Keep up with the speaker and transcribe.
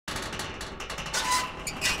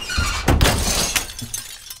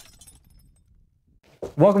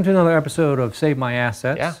Welcome to another episode of Save My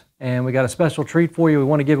Assets. Yeah. And we got a special treat for you. We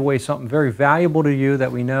want to give away something very valuable to you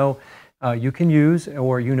that we know you can use,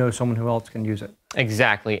 or you know someone who else can use it.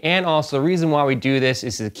 Exactly. And also the reason why we do this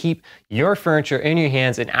is to keep your furniture in your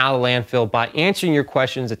hands and out of the landfill by answering your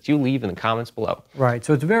questions that you leave in the comments below. Right.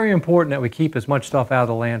 So it's very important that we keep as much stuff out of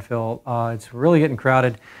the landfill. It's really getting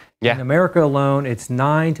crowded. Yeah. In America alone, it's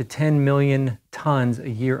 9 to 10 million tons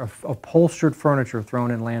a year of upholstered furniture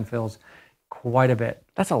thrown in landfills. Quite a bit.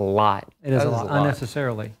 That's a lot. It is a lot.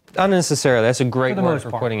 Unnecessarily. Unnecessarily. That's a great word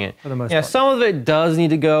for putting it. For the most yeah, part. some of it does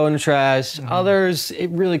need to go in the trash. Others,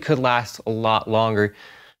 it really could last a lot longer.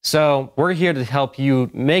 So we're here to help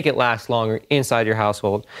you make it last longer inside your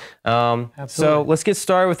household. So let's get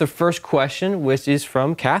started with the first question, which is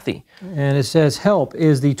from Kathy. And it says, help,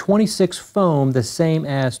 is the 26 foam the same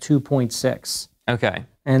as 2.6? Okay.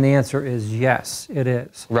 And the answer is yes, it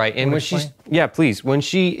is. Right, and when she's, yeah, please. When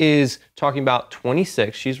she is talking about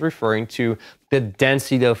 26, she's referring to the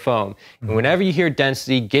density of foam. And whenever you hear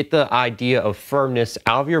density, get the idea of firmness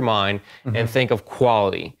out of your mind and think of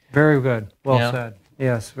quality. Very good, well said.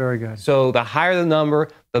 Yes, very good. So the higher the number,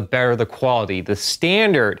 the better the quality. The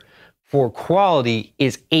standard for quality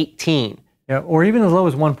is 18. Yeah, or even as low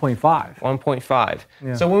as 1.5. 1.5.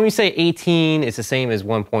 Yeah. So when we say 18, it's the same as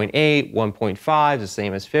 1.8, 1.5 is the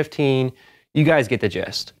same as 15. You guys get the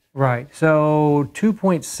gist. Right, so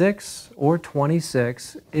 2.6 or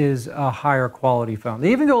 26 is a higher quality foam.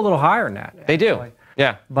 They even go a little higher than that. They do,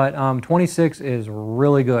 yeah. But 26 is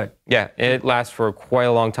really good. Yeah, it lasts for quite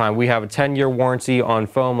a long time. We have a 10-year warranty on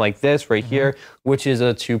foam like this right here, which is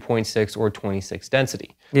a 2.6 or 26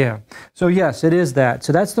 density. Yeah, so yes, it is that.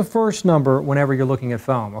 So that's the first number whenever you're looking at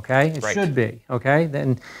foam, okay? It should be, okay?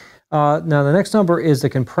 Then now the next number is the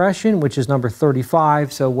compression, which is number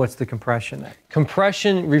 35. So what's the compression then?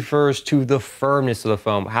 Compression refers to the firmness of the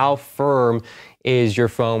foam. How firm is your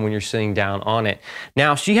foam when you're sitting down on it?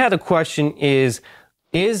 Now, she had a question is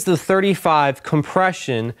the 35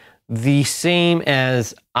 compression the same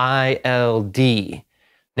as ILD?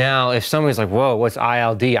 Now, if somebody's like, whoa, what's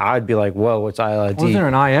ILD? I'd be like, whoa, what's ILD? Well, there's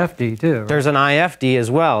an IFD too. Right? There's an IFD as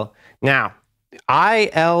well. Now,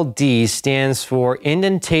 ILD stands for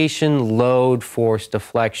indentation load force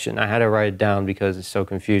deflection. I had to write it down because it's so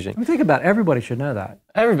confusing. I mean, think about it. Everybody should know that.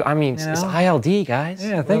 I mean, it's ILD, guys.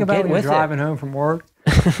 Yeah, think about when you're driving home from work.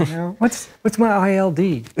 You know, what's my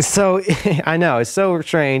ILD? So, I know, it's so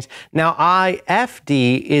strange. Now,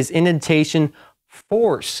 IFD is indentation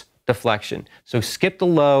force deflection. So skip the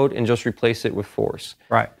load and just replace it with force.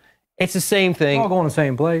 Right. It's the same thing. It's all going to the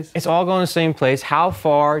same place. It's all going to the same place. How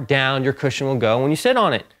far down your cushion will go when you sit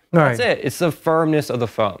on it. Right. That's it. It's the firmness of the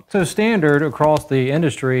foam. So standard across the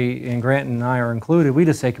industry, and Grant and I are included, we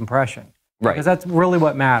just say compression. Right. Because that's really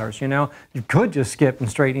what matters, you know. You could just skip and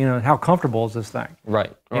straight, you know, how comfortable is this thing?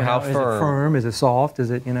 Right. Or how firm. Is it firm? Is it soft?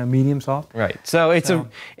 Is it, you know, medium soft? Right. So it's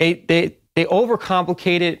they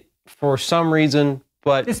overcomplicate it for some reason,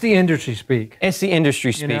 but it's the industry speak. It's the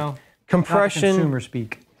industry speak. You know, compression consumer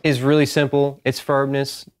speak is really simple. It's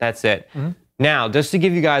firmness. That's it. Now, just to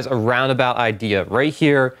give you guys a roundabout idea, right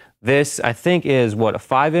here, this I think is what, a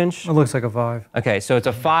 5-inch? It looks like a 5. Okay, so it's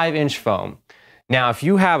a 5-inch foam. Now, if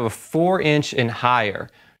you have a 4-inch and higher,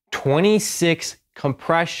 26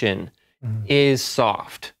 compression is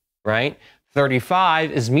soft, right?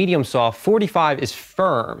 35 is medium soft. 45 is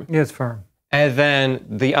firm. Yeah, it's firm. And then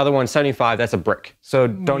the other one, 75, that's a brick. So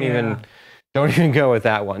don't even go with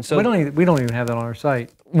that one. So we don't even have that on our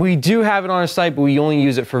site. We do have it on our site, but we only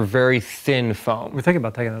use it for very thin foam. We're thinking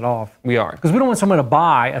about taking it off. We are. Because we don't want someone to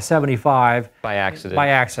buy a 75 by accident. By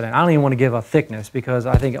accident. I don't even want to give a thickness, because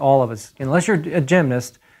I think all of us, unless you're a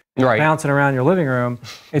gymnast, bouncing around your living room,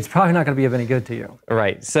 it's probably not going to be of any good to you.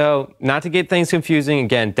 Right. So not to get things confusing,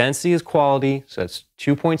 again, density is quality. So it's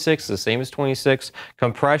 2.6, the same as 26.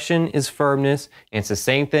 Compression is firmness. And it's the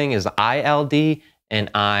same thing as ILD and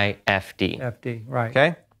IFD. FD, right.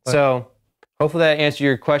 Okay. So hopefully that answered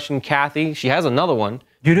your question, Kathy. She has another one.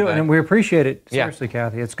 You do, and we appreciate it. Seriously,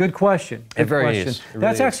 Kathy. It's a good question. It very is.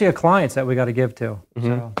 That's actually a client that we got to give to.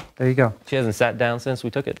 So there you go. She hasn't sat down since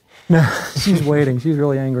we took it. No, she's waiting. She's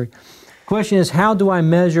really angry. Question is, how do I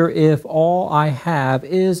measure if all I have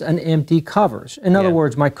is an empty covers? In other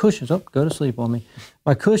words, my cushions, go to sleep on me.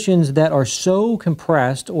 My cushions that are so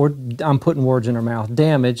compressed, or I'm putting words in her mouth,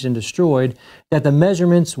 damaged and destroyed, that the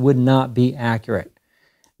measurements would not be accurate.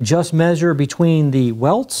 Just measure between the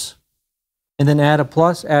welts, and then add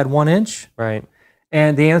 1 inch. Right.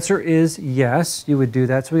 And the answer is yes, you would do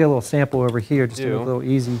that. So we got a little sample over here, just to make it a little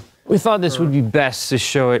easy. We thought this would be best to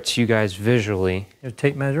show it to you guys visually. Your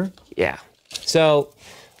tape measure? Yeah. So,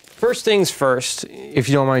 first things first, if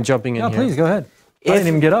you don't mind jumping in here. Please, go ahead. I didn't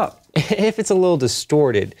even get up. If it's a little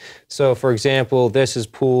distorted, so for example, this is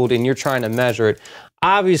pulled and you're trying to measure it,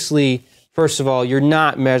 obviously, first of all, you're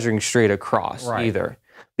not measuring straight across either,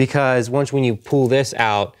 because when you pull this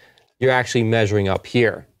out, you're actually measuring up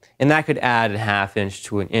here, and that could add a ½ inch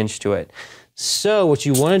to an inch to it. So what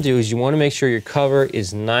you want to do is you want to make sure your cover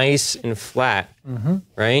is nice and flat,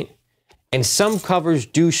 right? And some covers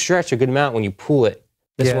do stretch a good amount when you pull it.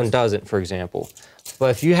 This one doesn't, for example.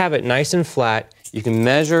 But if you have it nice and flat, you can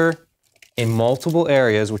measure in multiple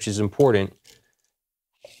areas, which is important.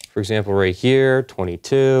 For example, right here,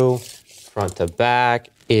 22, front to back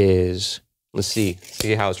is, let's see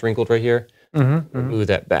how it's wrinkled right here? Move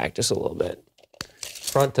that back just a little bit.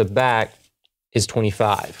 Front to back is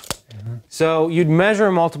 25. So you'd measure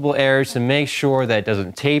in multiple areas to make sure that it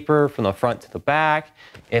doesn't taper from the front to the back,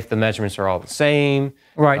 if the measurements are all the same.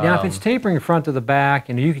 Right, now if it's tapering front to the back,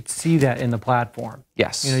 and you could see that in the platform.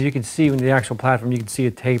 Yes. You know, you can see in the actual platform, you can see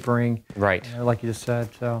it tapering. Right. You know, like you just said,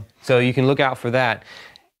 so. So you can look out for that.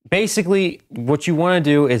 Basically, what you want to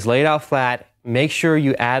do is lay it out flat, make sure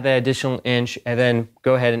you add that additional inch, and then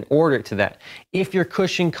go ahead and order it to that. If your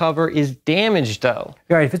cushion cover is damaged though.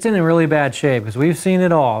 Right, if it's in really bad shape, because we've seen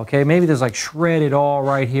it all, okay? Maybe there's like shredded all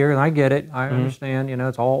right here, and I get it, I understand, you know,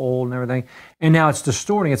 it's all old and everything. And now it's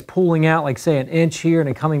distorting, it's pulling out like say an inch here and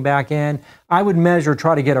then coming back in. I would measure,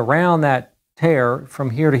 try to get around that tear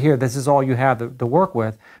from here to here. This is all you have to work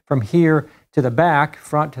with. From here to the back,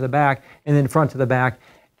 front to the back, and then front to the back.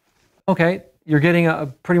 Okay, you're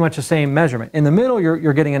getting pretty much the same measurement. In the middle,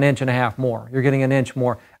 you're getting an inch and a half more. You're getting an inch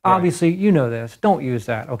more. Right. Obviously, you know this. Don't use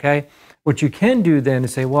that, okay? What you can do then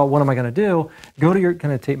is say, well, what am I going to do? Go to your,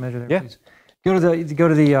 can I tape measure there, please? Go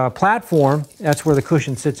to the platform. That's where the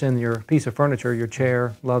cushion sits in your piece of furniture, your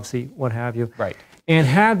chair, love seat, what have you. Right. And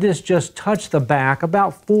have this just touch the back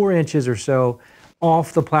about 4 inches or so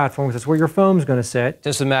off the platform, because that's where your foam's going to sit.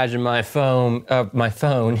 Just imagine my phone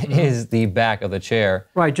is the back of the chair.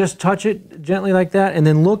 Right, just touch it gently like that, and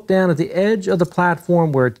then look down at the edge of the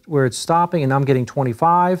platform where it's stopping, and I'm getting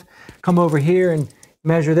 25. Come over here and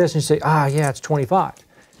measure this and say, ah, yeah, it's 25.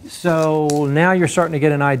 So now you're starting to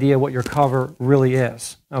get an idea what your cover really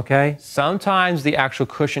is, okay? Sometimes the actual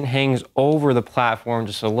cushion hangs over the platform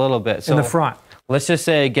just a little bit. So in the front. Let's just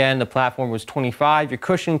say, again, the platform was 25. Your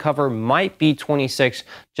cushion cover might be 26,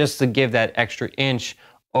 just to give that extra inch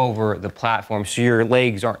over the platform so your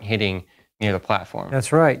legs aren't hitting near the platform.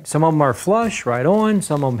 That's right. Some of them are flush, right on.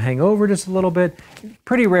 Some of them hang over just a little bit.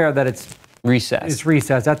 Pretty rare that it's recessed. It's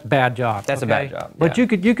recessed. That's a bad job. That's a bad job. But you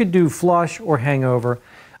could do flush or hang over.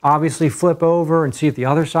 Obviously, flip over and see if the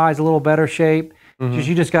other side's a little better shape.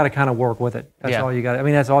 You just got to kind of work with it. That's all you got. I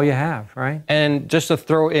mean, that's all you have, right? And just to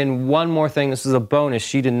throw in one more thing, this is a bonus.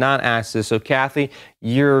 She did not ask this. So, Kathy,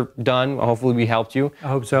 you're done. Hopefully, we helped you. I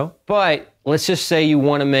hope so. But let's just say you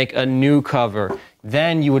want to make a new cover.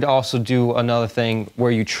 Then you would also do another thing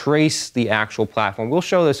where you trace the actual platform. We'll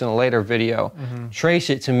show this in a later video.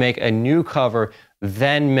 Trace it to make a new cover,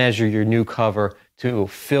 then measure your new cover to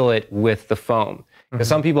fill it with the foam. Because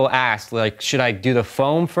some people ask, like, should I do the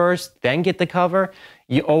foam first, then get the cover?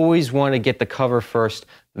 You always want to get the cover first,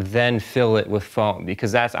 then fill it with foam, because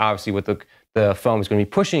that's obviously what the foam is going to be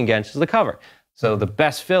pushing against is the cover. So the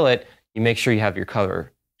best fillet, you make sure you have your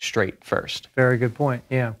cover straight first. Very good point.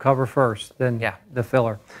 Yeah, cover first, then the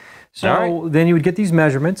filler. So then you would get these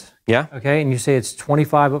measurements. Yeah. Okay, and you say it's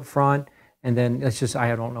 25 up front, and then it's just,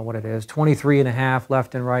 I don't know what it is, 23 and a half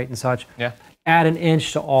left and right and such. Yeah. Add an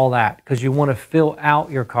inch to all that because you want to fill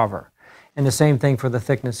out your cover. And the same thing for the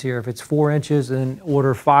thickness here. If it's 4 inches, then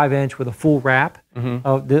order 5 inch with a full wrap.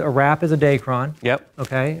 A wrap is a Dacron. Yep.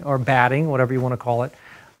 Okay, or batting, whatever you want to call it.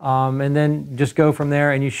 And then just go from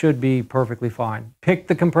there, and you should be perfectly fine. Pick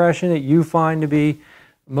the compression that you find to be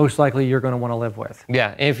most likely you're going to want to live with.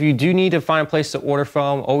 Yeah, if you do need to find a place to order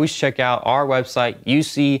foam, always check out our website,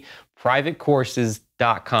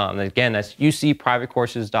 ucprivatecourses.com. Again, that's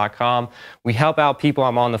ucprivatecourses.com. We help out people.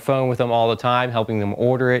 I'm on the phone with them all the time, helping them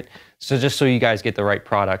order it. So just so you guys get the right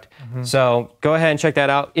product. So go ahead and check that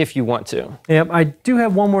out if you want to. Yep, I do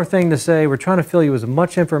have one more thing to say. We're trying to fill you with as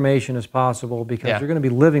much information as possible because you're going to be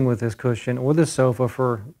living with this cushion or this sofa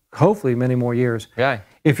for hopefully many more years. Yeah.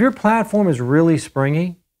 If your platform is really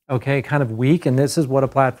springy, okay, kind of weak, and this is what a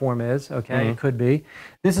platform is, okay, it could be.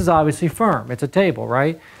 This is obviously firm. It's a table,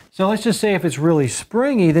 right? So let's just say if it's really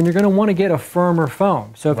springy, then you're going to want to get a firmer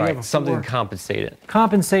foam. So if you have something to compensate it.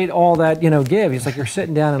 Compensate all that, give. It's like you're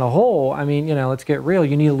sitting down in a hole. I mean, let's get real.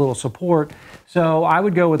 You need a little support. So I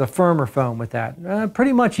would go with a firmer foam with that.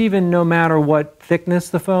 Pretty much even no matter what thickness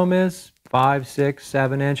the foam is, 5, 6,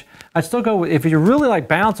 7 inch. I'd still go with, if you're really like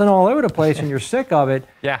bouncing all over the place and you're sick of it,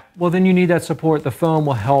 yeah, well then you need that support. The foam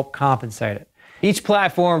will help compensate it. Each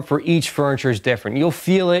platform for each furniture is different. You'll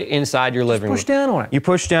feel it inside your living room. Push down on it. You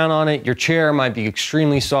push down on it, your chair might be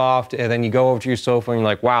extremely soft, and then you go over to your sofa and you're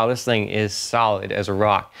like, wow, this thing is solid as a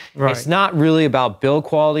rock. Right. It's not really about build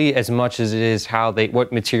quality as much as it is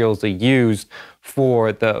what materials they used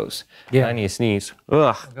for those. Yeah. I need to sneeze.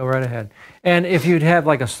 Ugh. Go right ahead. And if you'd have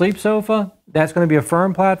like a sleep sofa, that's going to be a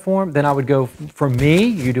firm platform, then I would go, for me,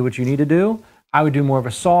 you do what you need to do, I would do more of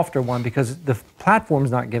a softer one because the platform's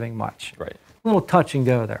not giving much. Right. A little touch and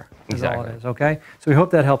go there is Exactly. all it is, okay? So we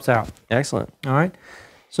hope that helps out. Excellent. All right.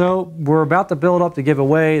 So we're about to build up to give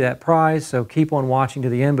away that prize, so keep on watching to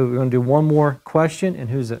the end, but we're going to do one more question,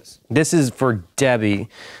 and who's this? This is for Debbie.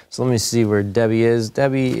 So let me see where Debbie is.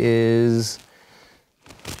 Debbie is...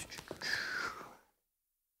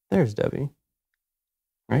 There's Debbie.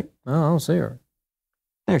 Right? Oh, I don't see her.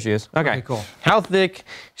 There she is. Okay, Cool. How thick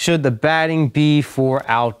should the batting be for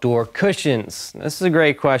outdoor cushions? This is a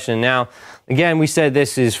great question. Now, again, we said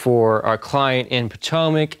this is for our client in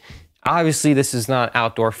Potomac. Obviously, this is not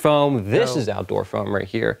outdoor foam. This is outdoor foam right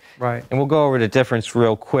here. Right. And we'll go over the difference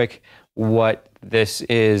real quick, what this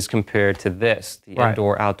is compared to this. The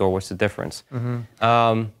indoor, outdoor, what's the difference?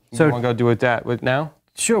 So you want to go do it now?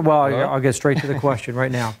 Sure. Well, I'll get straight to the question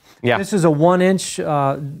right now. Yeah. This is a 1-inch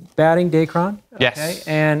batting Dacron. Okay? Yes.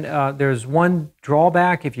 And there's one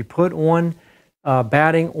drawback. If you put on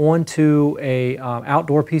batting onto a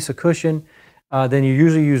outdoor piece of cushion, then you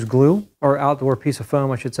usually use glue, or outdoor piece of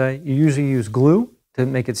foam, I should say. You usually use glue to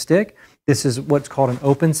make it stick. This is what's called an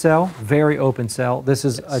open cell, very open cell. This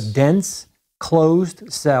is a dense,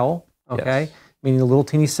 closed cell, okay? Yes. Meaning the little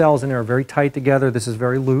teeny cells in there are very tight together. This is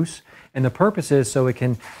very loose. And the purpose is so it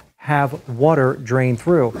can have water drain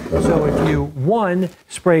through. So if you, one,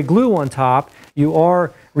 spray glue on top, you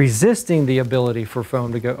are resisting the ability for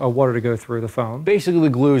foam to go, water to go through the foam. Basically, the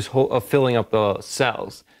glue is filling up the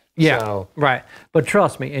cells. Yeah, So, right. But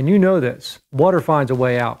trust me, and you know this, water finds a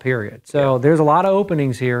way out, period. So there's a lot of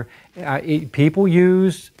openings here. People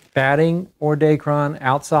use batting or Dacron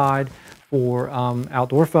outside for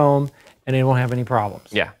outdoor foam, and they won't have any problems.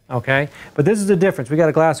 Yeah. Okay? But this is the difference. We got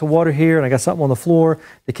a glass of water here, and I got something on the floor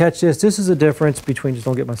to catch this. This is the difference between, just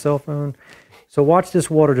don't get my cell phone. So watch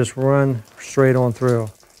this water just run straight on through.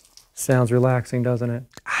 Sounds relaxing, doesn't it?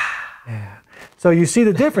 Yeah. So you see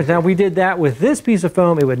the difference. Now, we did that with this piece of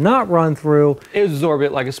foam. It would not run through. It would absorb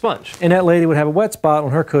it like a sponge. And that lady would have a wet spot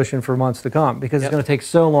on her cushion for months to come because it's going to take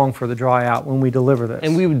so long for the dry out when we deliver this.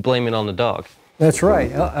 And we would blame it on the dog. That's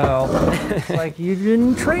right. Uh-oh. It's like you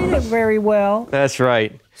didn't train it very well. That's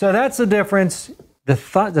right. So that's the difference.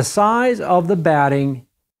 The size of the batting,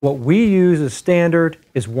 what we use as standard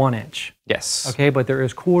is 1 inch. Yes. Okay, but there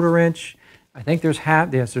is 1/4 inch. I think there's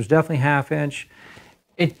yes, there's definitely 1/2 inch.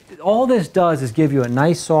 All this does is give you a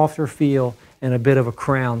nice softer feel and a bit of a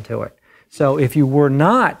crown to it. So if you were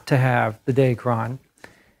not to have the Dacron,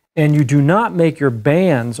 and you do not make your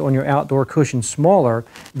bands on your outdoor cushion smaller,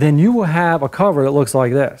 then you will have a cover that looks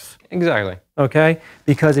like this. Exactly. Okay?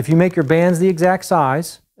 Because if you make your bands the exact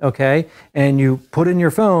size, okay, and you put in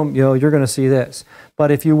your foam, you're going to see this.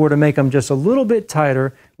 But if you were to make them just a little bit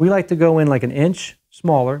tighter, we like to go in like 1 inch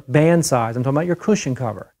smaller, band size. I'm talking about your cushion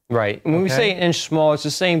cover. Right. When we say 1 inch small, it's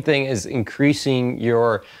the same thing as increasing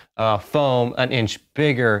your foam 1 inch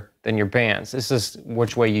bigger than your bands. This is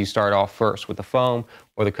which way you start off first, with the foam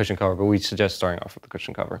or the cushion cover, but we suggest starting off with the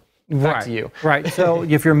cushion cover. Back to you. Right. So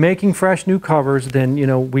if you're making fresh new covers, then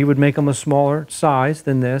we would make them a smaller size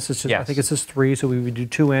than this. It's just, I think it's just 3, so we would do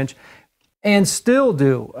 2 inch, and still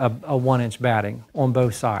do a 1 inch batting on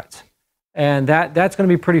both sides, and that's going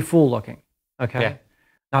to be pretty full looking. Okay. Yeah.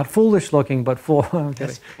 Not foolish looking, but full.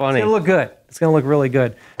 That's funny. It's going to look good. It's going to look really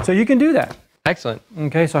good. So you can do that. Excellent.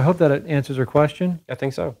 Okay, so I hope that answers your question. I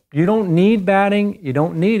think so. You don't need batting. You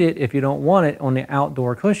don't need it if you don't want it on the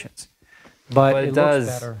outdoor cushions. But it does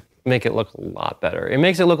looks better. Make it look a lot better. It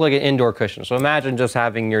makes it look like an indoor cushion. So imagine just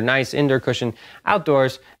having your nice indoor cushion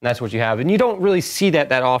outdoors, and that's what you have. And you don't really see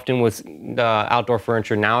that often with outdoor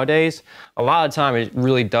furniture nowadays. A lot of the time, it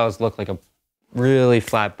really does look like a really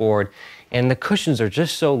flat board. And the cushions are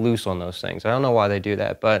just so loose on those things. I don't know why they do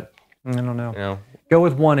that, but I don't know. Go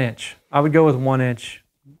with 1 inch. I would go with 1 inch.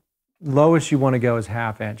 Lowest you want to go is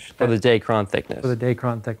 1/2 inch. For the Dacron thickness. For the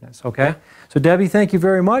Dacron thickness, okay? So Debbie, thank you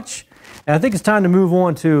very much. And I think it's time to move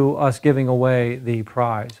on to us giving away the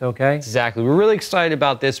prize, okay? Exactly. We're really excited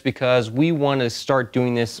about this because we want to start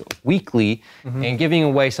doing this weekly and giving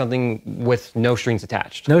away something with no strings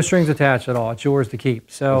attached. No strings attached at all. It's yours to keep.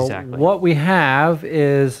 So what we have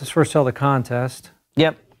is, let's first tell the contest.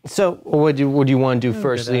 Yep. So what do you want to do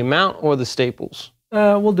first, the amount or the staples?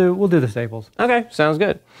 We'll do the staples. Okay, sounds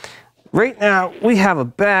good. Right now, we have a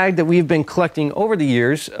bag that we've been collecting over the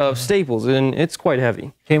years of staples, and it's quite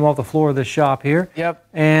heavy. Came off the floor of this shop here. Yep.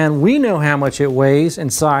 And we know how much it weighs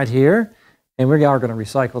inside here. And we are going to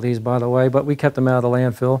recycle these, by the way, but we kept them out of the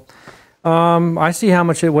landfill. I see how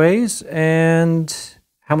much it weighs, and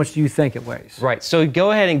how much do you think it weighs? Right, so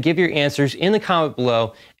go ahead and give your answers in the comment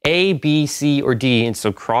below, A, B, C, or D. And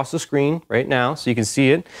so cross the screen right now so you can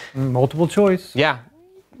see it. Multiple choice. Yeah.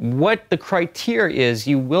 What the criteria is,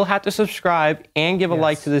 you will have to subscribe and give a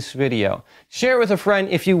like to this video. Share it with a friend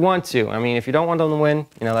if you want to. I mean, if you don't want them to win,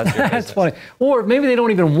 you know, that's your That's funny. Or maybe they don't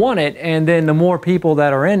even want it, and then the more people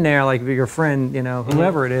that are in there, like your friend, you know,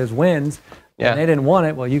 whoever it is, wins. Yeah. And they didn't want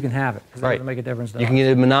it, well, you can have it. Because it doesn't make a difference to us. You can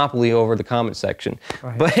get a monopoly over the comment section.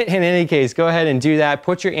 Right. But in any case, go ahead and do that.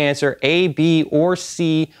 Put your answer, A, B, or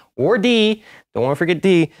C, or D. Don't want to forget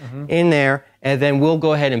D in there. And then we'll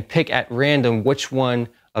go ahead and pick at random which one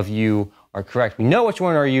of you are correct. We know which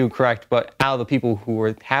one are you correct, but out of the people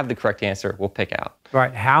who have the correct answer, we'll pick out.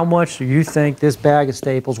 Right. How much do you think this bag of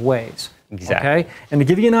staples weighs? Exactly. Okay. And to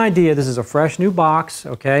give you an idea, this is a fresh new box,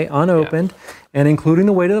 okay, unopened, and including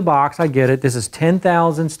the weight of the box, I get it. This is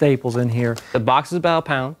 10,000 staples in here. The box is about a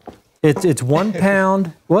pound. It's 1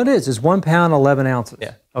 pound. Well, it is. It's 1 pound, 11 ounces.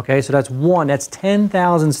 Yeah. Okay. So that's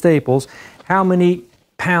 10,000 staples. How many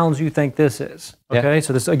pounds you think this is? Okay.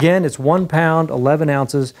 So this, again, it's 1 pound, 11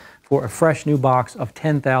 ounces for a fresh new box of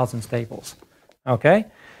 10,000 staples. Okay.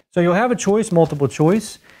 So you'll have a choice, multiple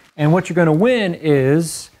choice, and what you're going to win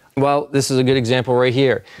is... Well, this is a good example right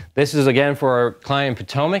here. This is, again, for our client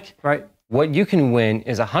Potomac. Right. What you can win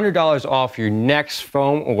is $100 off your next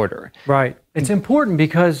foam order. Right. It's important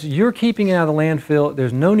because you're keeping it out of the landfill.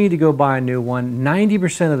 There's no need to go buy a new one.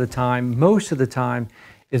 90% of the time, most of the time,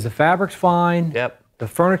 is the fabric's fine. Yep. The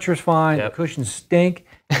furniture's fine. The cushions stink.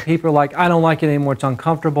 People are like, I don't like it anymore. It's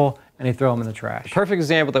uncomfortable. And they throw them in the trash. The perfect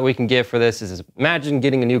example that we can give for this is imagine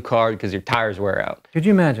getting a new car because your tires wear out. Could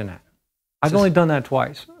you imagine that? I've only done that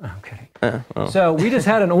twice. Okay. So we just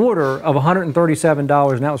had an order of $137, and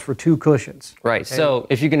that was for 2 cushions. Right. Okay. So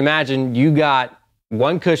if you can imagine, you got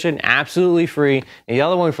 1 cushion absolutely free, and the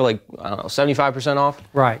other one for like, I don't know, 75% off.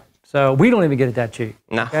 Right. So we don't even get it that cheap.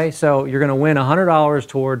 No. Okay. So you're going to win $100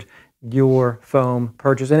 toward your foam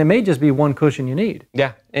purchase, and it may just be 1 cushion you need.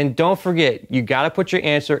 Yeah, and don't forget, you got to put your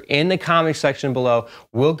answer in the comment section below.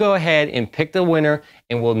 We'll go ahead and pick the winner,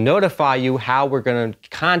 and we'll notify you how we're going to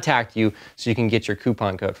contact you so you can get your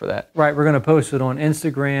coupon code for that. Right, we're going to post it on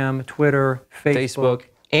Instagram, Twitter, Facebook,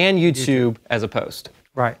 and YouTube as a post.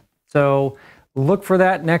 Right. So look for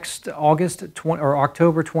that next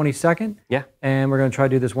October 22nd. Yeah. And we're going to try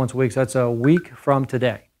to do this once a week. So that's a week from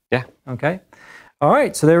today. Yeah. Okay. All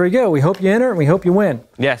right, so there we go. We hope you enter and we hope you win.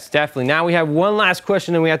 Yes, definitely. Now we have one last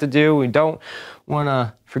question that we have to do. We don't want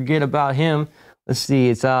to forget about him. Let's see,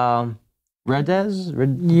 it's Redesreds?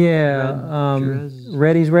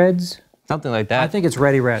 Redesreds? Something like that. I think it's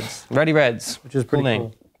Redesreds. Redesreds. Which is pretty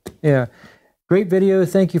cool. Yeah. Great video.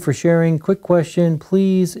 Thank you for sharing. Quick question,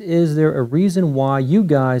 please. Is there a reason why you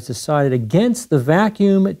guys decided against the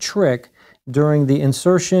vacuum trick during the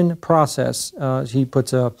insertion process? He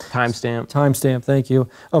puts a timestamp, thank you,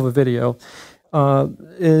 of a video.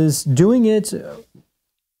 Is doing it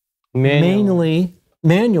manually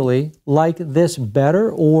like this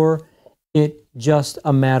better, or it just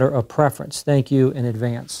a matter of preference? Thank you in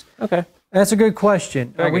advance. Okay. That's a good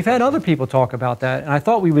question. We've had other people talk about that, and I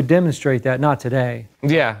thought we would demonstrate that, not today.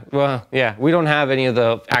 Yeah, well, yeah, we don't have any of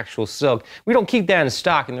the actual silk. We don't keep that in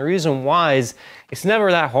stock, and the reason why is it's never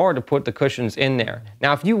that hard to put the cushions in there.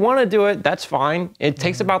 Now, if you want to do it, that's fine. It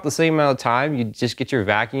takes about the same amount of time. You just get your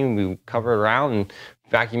vacuum, we cover it around and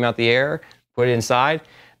vacuum out the air, put it inside.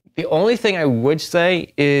 The only thing I would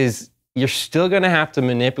say is you're still going to have to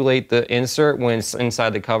manipulate the insert when it's inside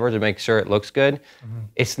the cover to make sure it looks good.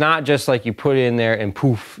 It's not just like you put it in there and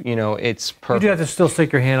poof, you know, it's perfect. You do have to still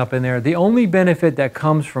stick your hand up in there. The only benefit that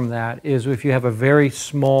comes from that is if you have a very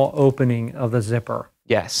small opening of the zipper.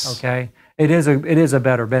 Yes. Okay? It is a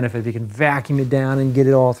better benefit. You can vacuum it down and get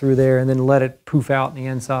it all through there and then let it poof out on the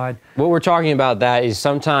inside. What we're talking about that is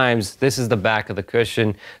sometimes this is the back of the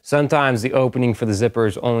cushion. Sometimes the opening for the zipper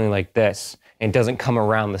is only like this and doesn't come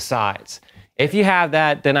around the sides. If you have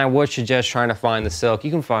that, then I would suggest trying to find the silk.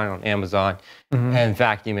 You can find it on Amazon and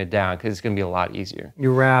vacuum it down because it's going to be a lot easier.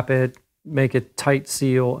 You wrap it, make it tight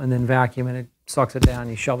seal, and then vacuum it. It sucks it down.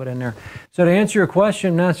 You shove it in there. So to answer your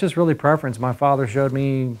question, that's just really preference. My father showed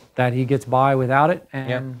me that he gets by without it,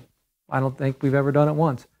 and I don't think we've ever done it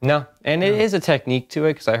once. No, and it is a technique to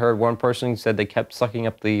it because I heard one person said they kept sucking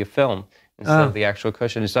up the film instead of the actual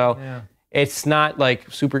cushion. So it's not like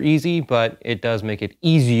super easy, but it does make it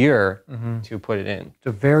easier to put it in. It's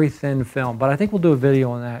a very thin film, but I think we'll do a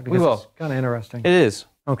video on that because it's kind of interesting. It is.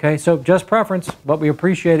 Okay, so just preference, but we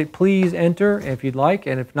appreciate it. Please enter if you'd like,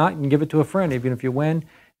 and if not, you can give it to a friend, even if you win,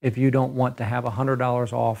 if you don't want to have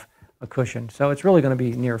 $100 off a cushion. So it's really going to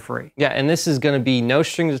be near free. Yeah, and this is going to be no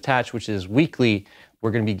strings attached, which is weekly.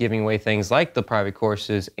 We're going to be giving away things like the private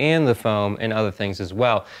courses and the foam and other things as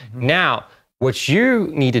well. Now, what you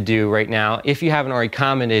need to do right now, if you haven't already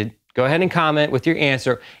commented, go ahead and comment with your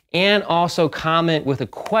answer, and also comment with a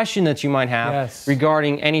question that you might have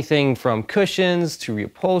regarding anything from cushions to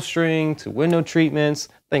reupholstering to window treatments,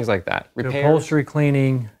 things like that. Repairs. Upholstery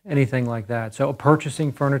cleaning, anything like that. So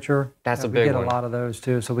purchasing furniture. That's a big one. We get a lot of those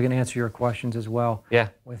too, so we can answer your questions as well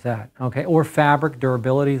with that. Okay, or fabric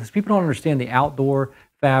durability. Because people don't understand the outdoor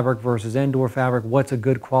fabric versus indoor fabric. What's a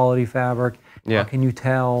good quality fabric? How can you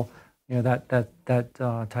tell? You know,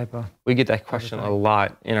 that type of... We get that question a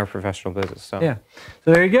lot in our professional business. So. Yeah.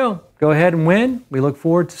 So there you go. Go ahead and win. We look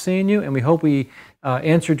forward to seeing you, and we hope we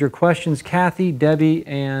answered your questions. Kathy, Debbie,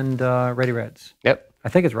 and Redesreds. Yep. I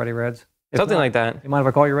think it's Redesreds. Something like that. You mind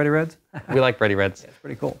if I call you Redesreds? We like Redesreds. Yeah, it's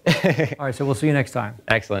pretty cool. All right, so we'll see you next time.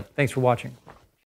 Excellent. Thanks for watching.